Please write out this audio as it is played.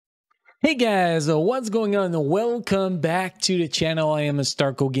Hey guys, what's going on? Welcome back to the channel. I am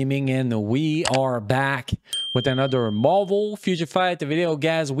Starco Gaming and we are back with another Marvel Future Fight video.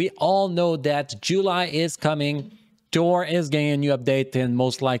 Guys, we all know that July is coming. Thor is getting a new update and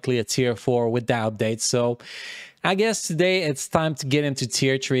most likely a tier 4 with that update. So I guess today it's time to get into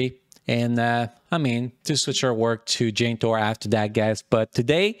tier 3 and to switch our work to Jane Thor after that, guys. But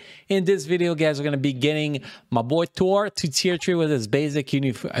today in this video, guys, we're going to be getting my boy Thor to tier 3 with his basic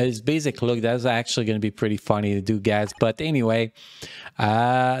look. That's actually going to be pretty funny to do, guys. But anyway,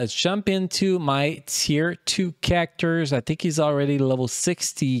 let's jump into my tier 2 characters. I think he's already level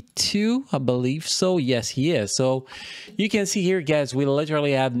 62, I believe so. Yes, he is. So you can see here, guys, we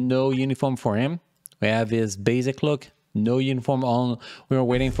literally have no uniform for him. We have his basic look. No uniform on. We were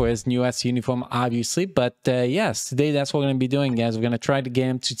waiting for his newest uniform, obviously. But yes, today that's what we're going to be doing, guys. We're going to try to get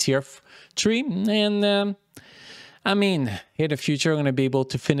him to tier 3. And in the future, we're going to be able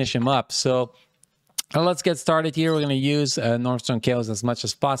to finish him up. So let's get started here. We're going to use Northstone Chaos as much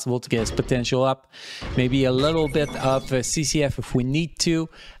as possible to get his potential up. Maybe a little bit of CCF if we need to.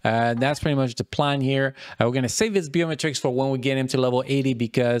 That's pretty much the plan here. We're going to save his biometrics for when we get him to level 80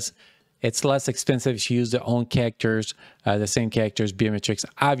 because it's less expensive to use their own characters, the same characters, biometrics,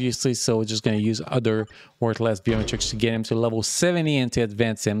 obviously. So we're just going to use other worthless biometrics to get him to level 70 and to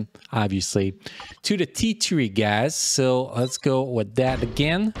advance him, obviously, to the T3, guys. So let's go with that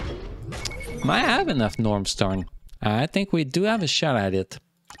again. Might have enough Normstone. I think we do have a shot at it.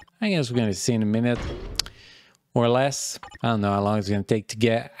 I guess we're going to see in a minute or less. I don't know how long it's going to take to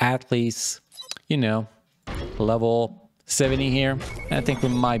get at least, level 70 here. I think we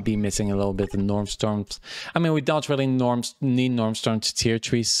might be missing a little bit of Normstorms. We don't really need Normstorm to tier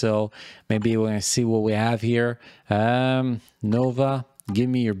 3, so maybe we're going to see what we have here. Nova, give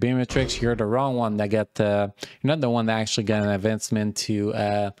me your Beatrix. You're the wrong one that got, you're not the one that actually got an advancement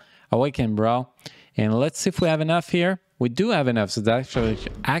to Awaken, bro. And let's see if we have enough here. We do have enough, so that's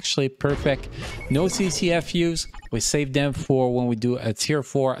actually perfect. No CCF use. We save them for when we do a tier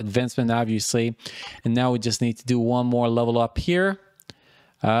 4 advancement, obviously. And now we just need to do one more level up here.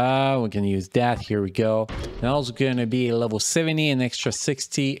 We can use that. Here we go. And also going to be a level 70, an extra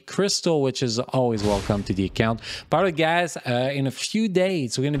 60 crystal, which is always welcome to the account. By the way, guys, in a few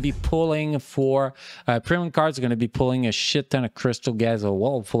days, we're going to be pulling for premium cards. We're going to be pulling a shit ton of crystal, guys. So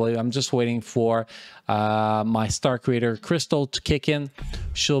hopefully, I'm just waiting for my Star Creator crystal to kick in.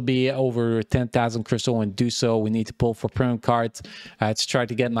 She'll be over 10,000 crystal. When do so, we need to pull for premium cards to try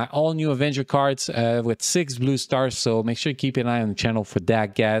to get my all new Avenger cards with 6 blue stars. So make sure you keep an eye on the channel for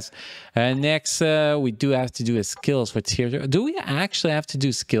that, guys. Next, we do have to do a skills for tier 3. Do we actually have to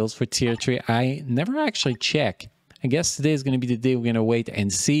do skills for tier 3? I never actually check. I guess today is going to be the day we're going to wait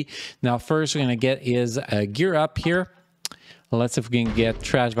and see. Now, first, we're going to get his gear up here. Let's see if we can get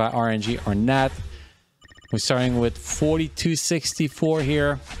trashed by RNG or not. We're starting with 4264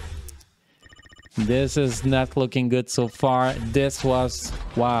 here. This is not looking good so far. This was,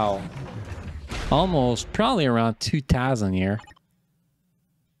 wow, almost probably around 2000 here.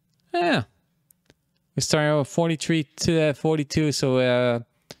 Yeah, we started with 43 to 42, so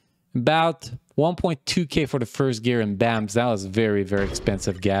about 1.2k for the first gear and BAMs. That was very, very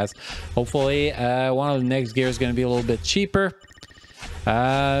expensive, guys. Hopefully, one of the next gear is going to be a little bit cheaper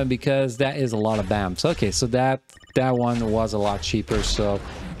because that is a lot of BAMs. Okay, so that one was a lot cheaper. So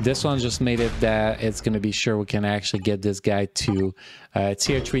this one just made it that it's going to be sure we can actually get this guy to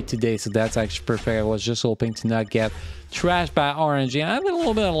tier 3 today. So that's actually perfect. I was just hoping to not get trashed by RNG. I have a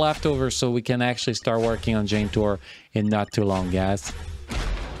little bit of leftover so we can actually start working on Jane Thor in not too long, guys.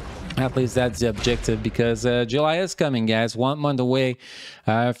 At least that's the objective because July is coming, guys. 1 month away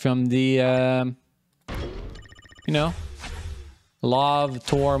from the, Love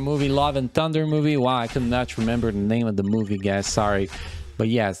Thor movie, Love and Thunder movie. Wow, I could not remember the name of the movie, guys. Sorry. But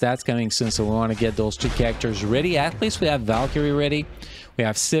yes, that's coming soon. So we want to get those 2 characters ready. At least we have Valkyrie ready. We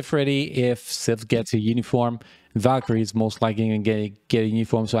have Sif ready if Sif gets a uniform. Valkyrie is most likely going to get a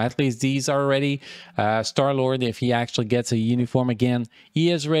uniform. So at least these are ready. Star-Lord, if he actually gets a uniform again,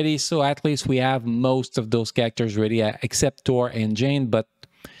 he is ready. So at least we have most of those characters ready, except Thor and Jane. But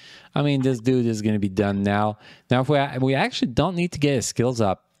this dude is going to be done now. Now, if we actually don't need to get his skills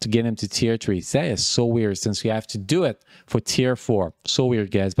up to get him to tier 3. That is so weird since we have to do it for tier 4. So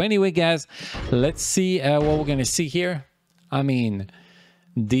weird, guys. But anyway, guys, let's see what we're going to see here.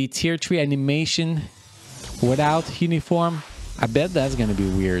 The tier 3 animation without uniform, I bet that's going to be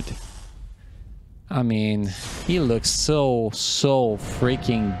weird. He looks so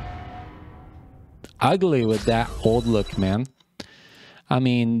freaking ugly with that old look, man.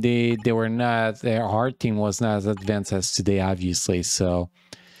 they were not, their art team was not as advanced as today, obviously. So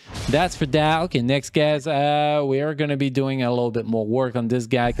that's for that. Okay, next, guys, we are going to be doing a little bit more work on this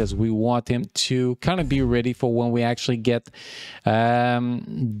guy because we want him to kind of be ready for when we actually get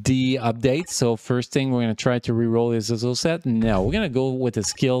the update. So first thing, we're going to try to re-roll his Izzle set. No, we're going to go with the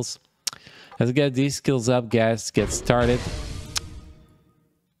skills. Let's get these skills up, guys. Get started.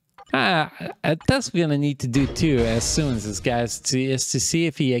 A test we're going to need to do too as soon as this, guys, is to see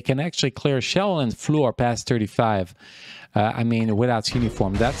if he can actually clear shell and floor past 35. I mean, without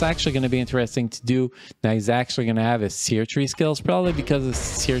uniform. That's actually going to be interesting to do. Now, he's actually going to have his tier 3 skills, probably because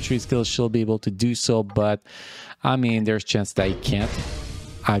his tier 3 skills she'll be able to do so. But, I mean, there's a chance that he can't,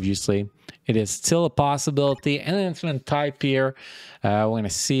 obviously. It is still a possibility. And an infinite type here. We're going to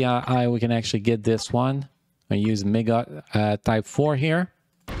see how we can actually get this one. I'm going to use Mega type 4 here.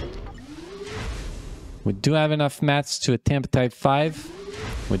 We do have enough mats to attempt type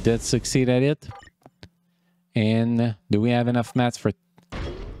 5. We did succeed at it. And do we have enough mats for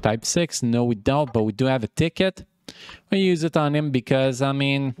type 6? No, we don't, but we do have a ticket. We use it on him because, I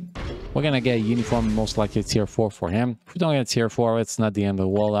mean, we're going to get a uniform, most likely tier 4 for him. If we don't get tier 4, it's not the end of the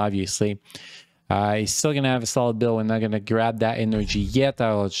world, obviously. He's still going to have a solid build. We're not going to grab that energy yet.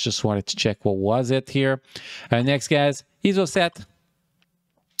 I just wanted to check what was it here. Next, guys, Izzle set.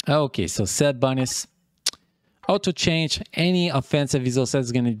 Okay, so set bonus. Auto change. Any offensive Izzle set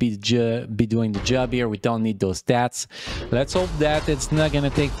is going to be doing the job here. We don't need those stats. Let's hope that it's not going to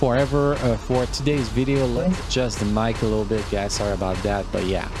take forever for today's video. Let's adjust the mic a little bit, guys. Sorry about that, but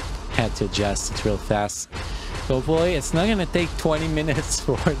yeah, had to adjust it real fast. So hopefully it's not going to take 20 minutes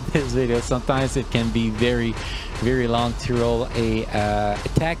for this video. Sometimes it can be very, very long to roll a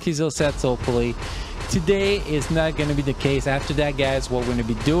attack Izzle set. So hopefully today is not going to be the case. After that, guys, what we're going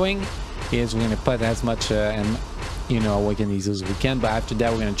to be doing is we're going to put as much awaken these as we can, but after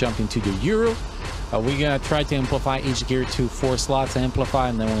that we're going to jump into the Euro. We're going to try to amplify each gear to 4 slots to amplify,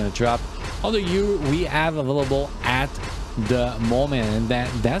 and then we're going to drop all the Euro we have available at the moment, and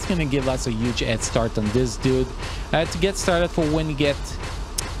that's going to give us a huge head start on this dude to get started for when you get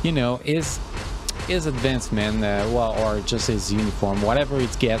his advancement, or just his uniform, whatever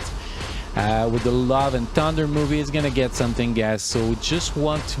it gets. With the Love and Thunder movie, is going to get something, guys, so we just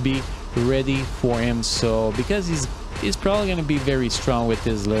want to be ready for him. So because he's probably going to be very strong with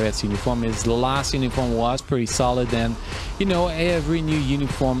his lowest uniform. His last uniform was pretty solid, and every new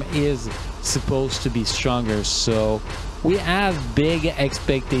uniform is supposed to be stronger. So we have big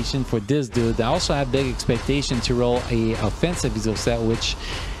expectation for this dude. I also have big expectation to roll a offensive Izzle set, which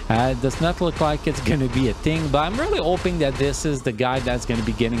does not look like it's going to be a thing, but I'm really hoping that this is the guy that's going to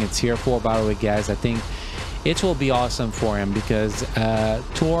be getting a tier 4. By the way, guys, I think it will be awesome for him because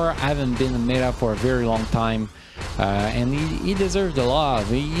Thor haven't been in meta for a very long time, and he deserves a lot.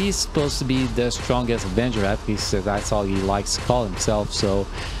 He's supposed to be the strongest Avenger, at least that's all he likes to call himself. So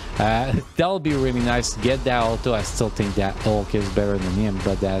that'll be really nice to get that. Although I still think that Hulk is better than him,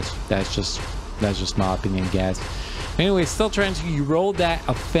 but that's just my opinion, guys. Anyway, still trying to roll that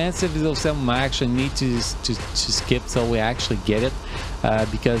offensive Izzle set. I actually need to skip till we actually get it,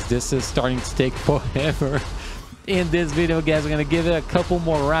 because this is starting to take forever in this video, guys. We're gonna give it a couple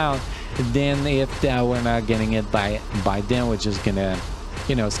more rounds, and then if we're not getting it by then, we're just gonna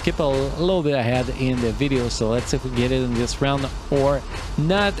skip a little bit ahead in the video. So let's see if we get it in this round or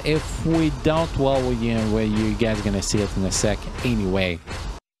not. If we don't, well, you guys are gonna see it in a sec anyway.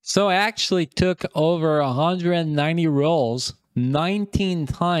 So I actually took over 190 rolls 19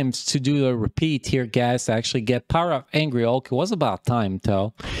 times to do a repeat here, guys, to actually get Power of Angry Hulk. It was about time,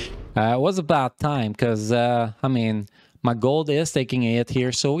 though. It was about time because, I mean, my gold is taking a hit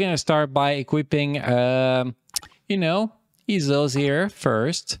here. So we're going to start by equipping, Izzles here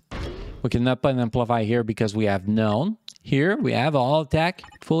first. We cannot put an Amplify here because we have Known. Here we have All Attack,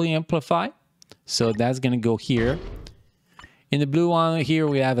 fully Amplify. So that's going to go here. In the blue one here,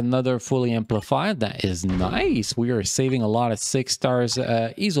 we have another fully amplified. That is nice. We are saving a lot of 6 stars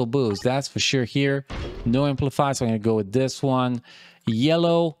Izzle boost. That's for sure here. No amplify, so I'm going to go with this one.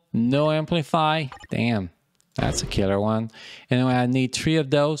 Yellow, no amplify. Damn, that's a killer one. And I need 3 of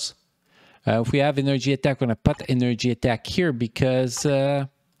those. If we have energy attack, we're going to put energy attack here because, I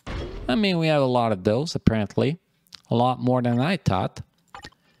mean, we have a lot of those, apparently. A lot more than I thought.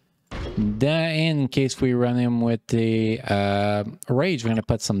 Then in case we run him with the rage, we're going to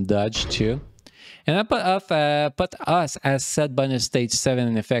put some dodge too. And I put us as set bonus stage 7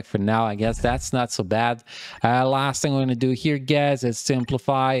 in effect for now. I guess that's not so bad. Last thing we're going to do here, guys, is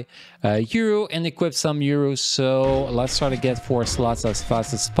simplify Euro and equip some Euros. So let's try to get 4 slots as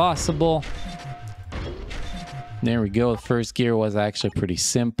fast as possible. There we go. The first gear was actually pretty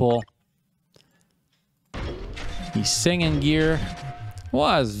simple. The singing gear.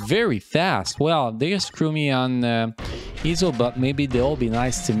 Was very fast. Well, they screw me on Easel, but maybe they'll be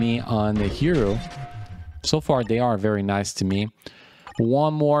nice to me on the hero. So far, they are very nice to me.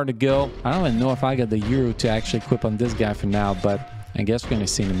 One more to go. I don't even know if I got the hero to actually equip on this guy for now, but I guess we're gonna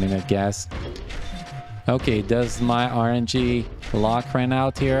see in a minute, guys. Okay, does my RNG lock run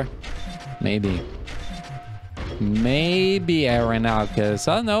out here? Maybe. Maybe I ran out because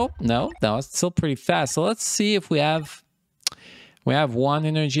no, it's still pretty fast. So let's see if we have one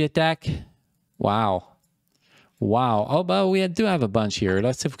energy attack. Wow. Oh, but we do have a bunch here.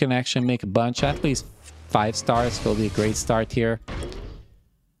 Let's see if we can actually make a bunch. At least 5 stars will be a great start here.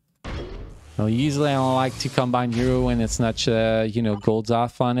 Well, usually I don't like to combine hero when it's not, you know, golds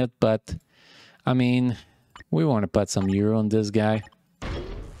off on it. But, I mean, we want to put some hero on this guy.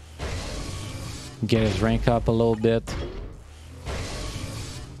 Get his rank up a little bit.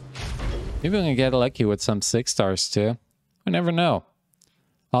 Maybe we're going to get lucky with some 6 stars too. We never know.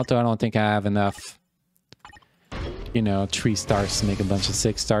 Although I don't think I have enough, you know, 3 stars to make a bunch of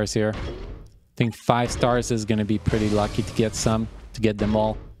 6 stars here. I think 5 stars is going to be pretty lucky to get some, to get them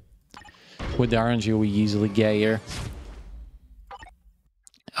all. With the RNG we usually get here.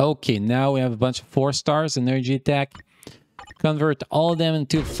 Okay, now we have a bunch of 4 stars energy attack. Convert all of them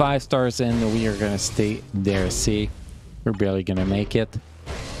into 5 stars and we are going to stay there. See, we're barely going to make it.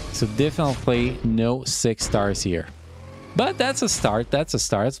 So definitely no 6 stars here. But that's a start. That's a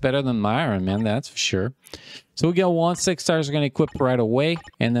start. It's better than my Iron Man, that's for sure. So we got 1 6 stars we're going to equip right away.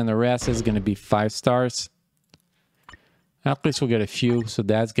 And then the rest is going to be 5 stars. At least we'll get a few. So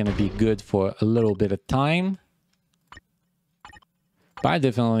that's going to be good for a little bit of time. But I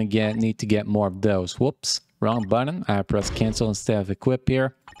definitely need to get more of those. Whoops. Wrong button. I press cancel instead of equip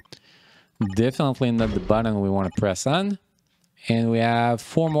here. Definitely not the button we want to press on. And we have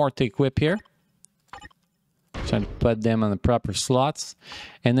 4 more to equip here. Trying to put them on the proper slots.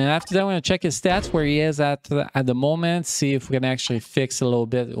 And then after that, we're going to check his stats where he is at the moment. See if we can actually fix a little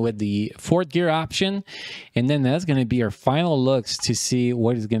bit with the 4th gear option. And then that's going to be our final looks to see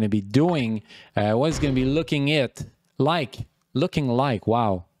what he's going to be doing. What he's going to be looking like.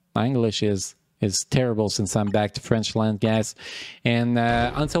 Wow. My English is terrible since I'm back to French land, guys. And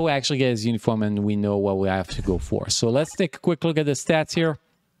until we actually get his uniform and we know what we have to go for. So let's take a quick look at the stats here.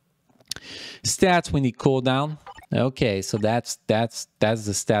 Stats, we need cooldown. Okay, so that's the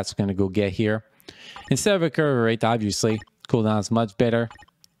stats we're going to go get here. Instead of recovery rate, obviously, cooldown is much better.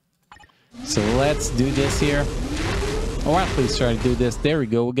 So let's do this here. Or at least try to do this. There we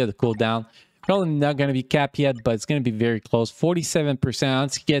go. We'll get the cooldown. Probably not going to be capped yet, but it's going to be very close. 47%.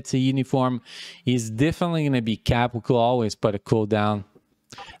 Once he gets a uniform, he's definitely going to be capped. We could always put a cooldown,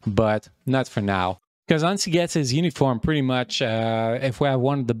 but not for now. Because once he gets his uniform, pretty much, if we have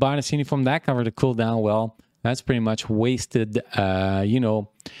one of the bonus uniform that covered the cooldown, well, that's pretty much wasted, you know,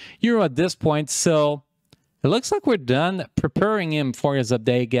 hero at this point. So it looks like we're done preparing him for his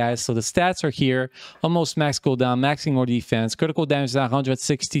update, guys. So the stats are here. Almost max cooldown, maxing our defense. Critical damage is at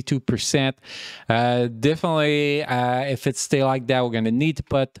 162%. Definitely, if it stay like that, we're going to need to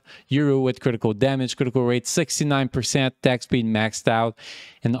put hero with critical damage. Critical rate 69%. Attack speed maxed out.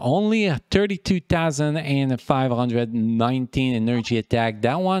 And only 32,519 energy attack.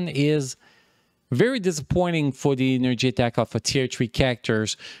 That one is very disappointing for the energy attack of a tier 3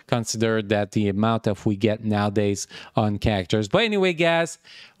 characters, consider that the amount of we get nowadays on characters. But anyway, guys,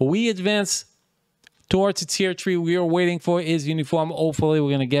 we advance towards tier 3. We are waiting for his uniform. Hopefully,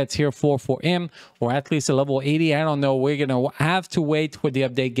 we're going to get tier 4 for him, or at least a level 80. I don't know. We're going to have to wait for the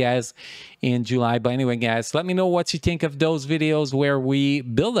update, guys, in July. But anyway, guys, let me know what you think of those videos where we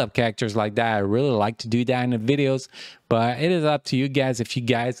build up characters like that. I really like to do that in the videos, but it is up to you guys. If you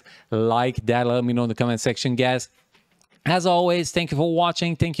guys like that, let me know in the comment section, guys. As always, thank you for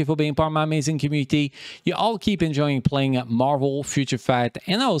watching. Thank you for being part of my amazing community. You all keep enjoying playing Marvel Future Fight,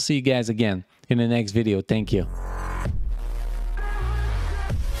 and I will see you guys again in the next video. Thank you.